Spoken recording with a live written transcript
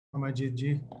Amajit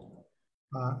ji,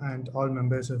 and all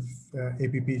members of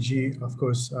APPG, of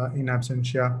course, in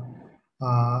absentia,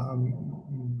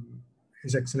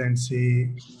 His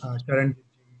Excellency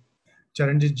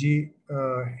Charanjit ji,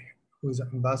 who is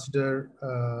ambassador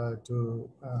to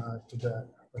the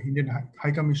Indian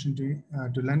High Commission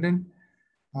to London,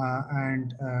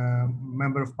 and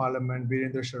Member of Parliament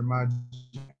Virendra Sharma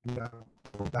ji,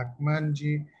 Blackman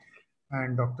ji,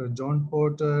 and Dr. John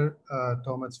Porter,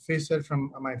 Thomas Facer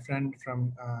from my friend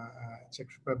from Czech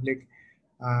Republic,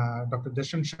 Dr.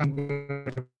 Dashan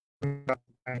Shankar,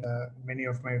 and many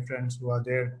of my friends who are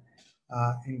there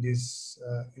in this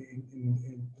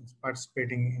in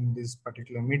participating in this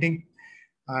particular meeting.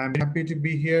 I'm happy to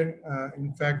be here.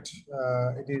 In fact,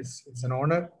 it's an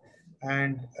honor,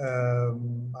 and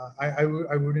I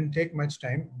wouldn't take much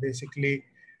time. Basically,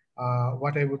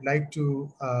 what I would like to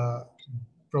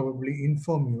probably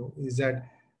inform you is that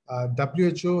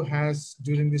WHO has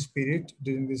during this period,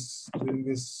 during this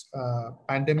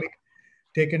pandemic,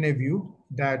 taken a view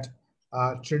that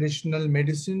traditional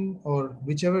medicine, or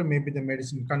whichever may be the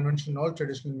medicine, conventional or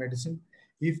traditional medicine,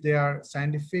 if they are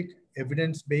scientific,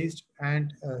 evidence-based,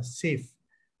 and safe,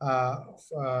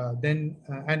 then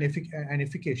and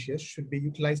efficacious, should be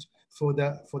utilized for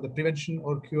the prevention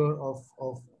or cure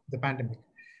of the pandemic.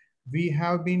 We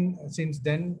have been since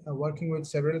then working with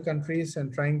several countries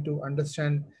and trying to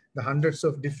understand the hundreds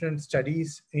of different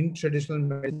studies in traditional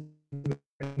medicine.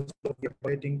 We are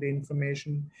collecting the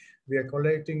information, we are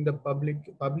collecting the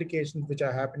publications which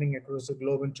are happening across the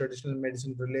globe in traditional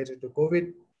medicine related to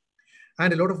COVID.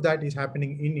 And a lot of that is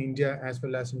happening in India as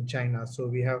well as in China. So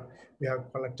we have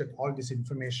collected all this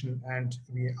information, and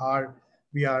we are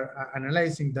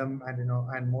analyzing them, and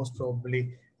and most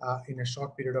probably in a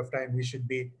short period of time we should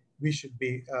be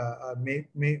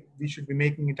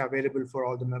making it available for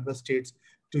all the member states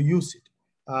to use it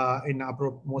in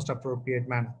most appropriate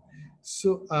manner.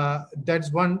 So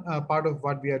that's one part of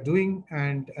what we are doing,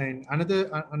 and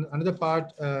another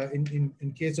part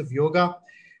in case of yoga.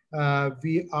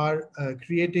 We are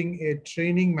creating a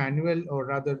training manual, or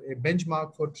rather a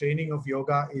benchmark for training of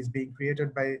yoga is being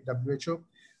created by WHO,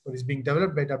 or is being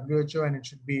developed by WHO, and it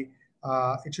should be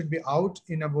out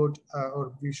in about,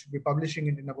 or we should be publishing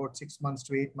it in about 6 months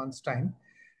to 8 months time.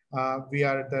 We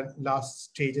are at the last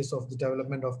stages of the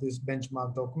development of this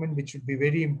benchmark document, which would be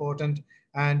very important,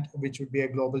 and which would be a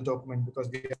global document, because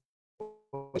we have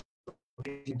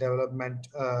development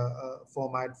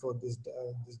format for this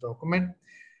document.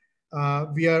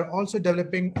 We are also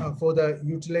developing for the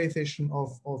utilization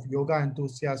of yoga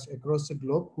enthusiasts across the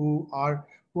globe who are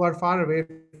far away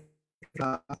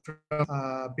from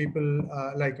people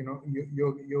like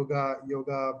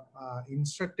yoga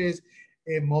instructors,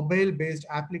 a mobile-based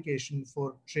application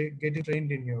for getting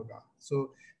trained in yoga.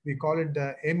 So we call it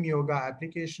the M Yoga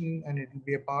application, and it will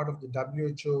be a part of the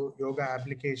WHO yoga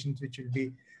applications, which will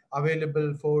be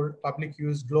available for public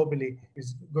use globally.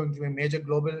 Is going to be a major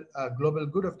global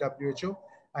good of WHO,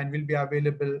 and will be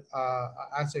available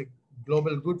as a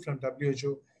global good from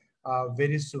WHO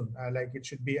very soon. Like it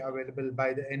should be available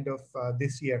by the end of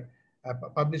this year,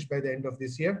 published by the end of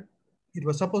this year. It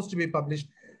was supposed to be published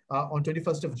on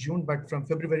 21st of June, but from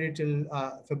February till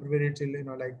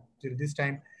till this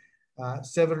time,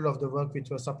 several of the work which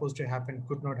was supposed to happen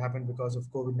could not happen because of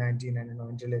COVID-19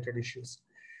 and related issues.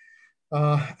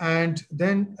 And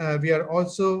then we are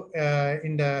also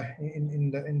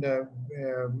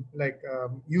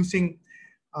using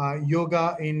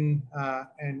yoga in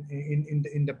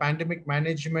the pandemic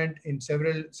management in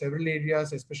several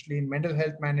areas, especially in mental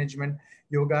health management.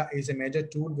 Yoga is a major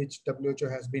tool which WHO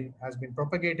has been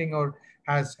propagating, or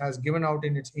has given out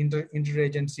in its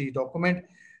interagency document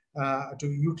to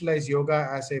utilize yoga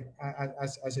as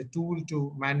a tool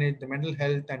to manage the mental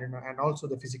health and also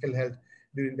the physical health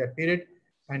during that period.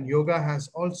 And yoga has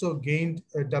also gained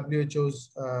WHO's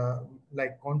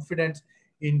confidence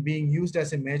in being used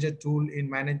as a major tool in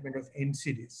management of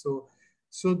NCDs.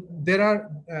 So there are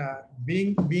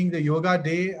being the Yoga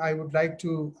Day, I would like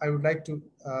to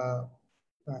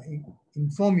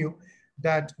inform you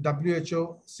that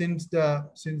WHO since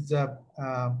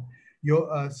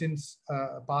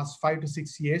past 5 to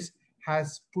 6 years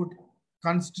has put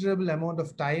considerable amount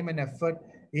of time and effort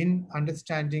in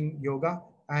understanding yoga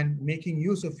and making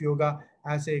use of yoga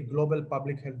as a global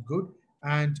public health good.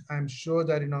 And I'm sure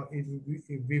that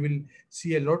if we will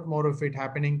see a lot more of it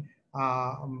happening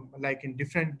like in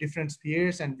different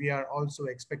spheres, and we are also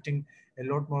expecting a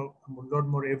lot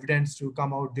more evidence to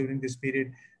come out during this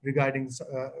period regarding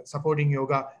supporting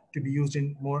yoga to be used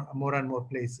in more and more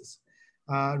places.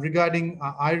 Regarding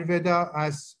Ayurveda,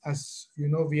 as you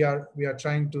know, we are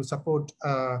trying to support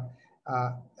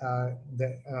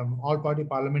the all-party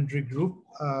parliamentary group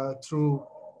through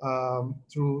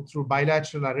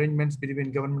bilateral arrangements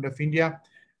between Government of India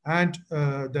and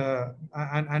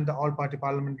the all-party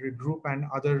parliamentary group and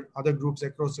other groups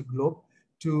across the globe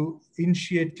to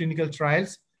initiate clinical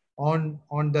trials on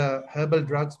the herbal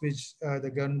drugs, which the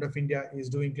Government of India is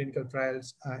doing clinical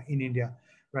trials in India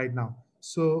right now.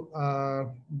 So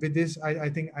with this, I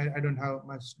think I don't have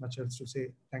much else to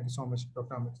say. Thank you so much,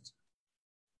 Dr. Amit.